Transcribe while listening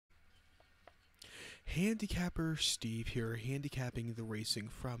Handicapper Steve here, handicapping the racing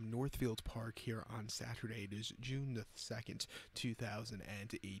from Northfield Park here on Saturday. It is June the 2nd,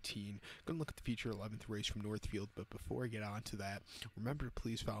 2018. Going to look at the feature 11th race from Northfield, but before I get on to that, remember to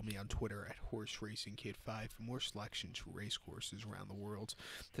please follow me on Twitter at Horse Racing Kid 5 for more selections for race courses around the world.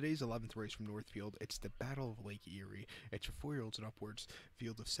 Today's 11th race from Northfield, it's the Battle of Lake Erie. It's a 4-year-olds and upwards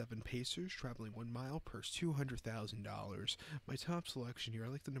field of 7 pacers traveling 1 mile, purse $200,000. My top selection here, I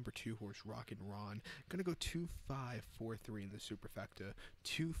like the number 2 horse Rock and Ron. Gonna go 2-5-4-3 in the superfecta.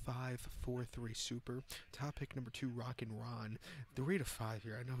 2-5-4-3 super. Top pick number 2 Rock and Ron. The rate of 5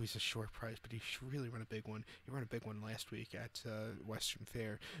 here. I know he's a short price, but he should really run a big one. He ran a big one last week at Western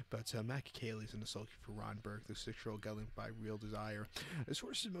Fair. But Matt Cayley's in the sulky for Ron Berg, the 6-year-old gelding by Real Desire. This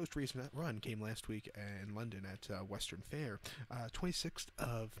horse's most recent run came last week in London at Western Fair. 26th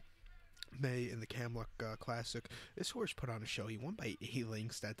of May in the Camluck Classic. This horse put on a show. He won by 8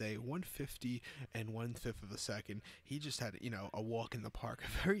 lengths that day, 150 and 1/5 of a second. He just had, a walk in the park. A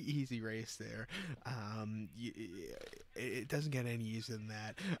very easy race there. It doesn't get any easier than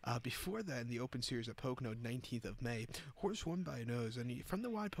that. Before that, in the Open Series at Pocono, 19th of May, horse won by a nose, and from the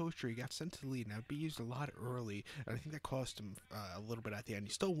wide poster, he got sent to the lead. Now, it'd be used a lot early, and I think that cost him a little bit at the end.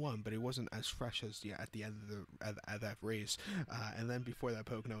 He still won, but he wasn't as fresh as at the end of that race. And then before that,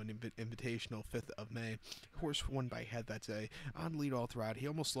 Pocono, an invitational 5th of May. Horse won by head that day. On lead all throughout. He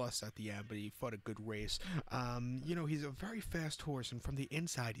almost lost at the end, but he fought a good race. He's a very fast horse, and from the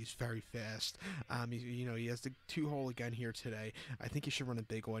inside, he's very fast. He has the 2-hole again here today. I think he should run a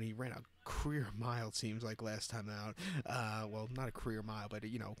big one. He ran a career mile, it seems like, last time out. Well, not a career mile, but,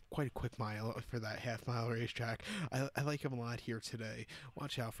 quite a quick mile for that half-mile racetrack. I like him a lot here today.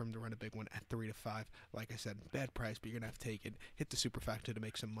 Watch out for him to run a big one at 3-5. Like I said, bad price, but you're going to have to take it. Hit the superfecta to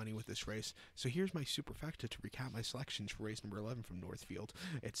make some money with this race. So here's my superfecta to recap my selections for race number 11 from Northfield.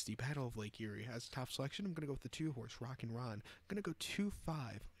 It's the Battle of Lake Erie. As a top selection, I'm going to go with the 2 horse Rock and Ron. I'm going to go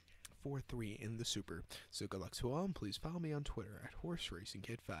 2-5-4-3 in the super. So good luck to all, and please follow me on Twitter at Horse Racing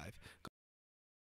Kid 5.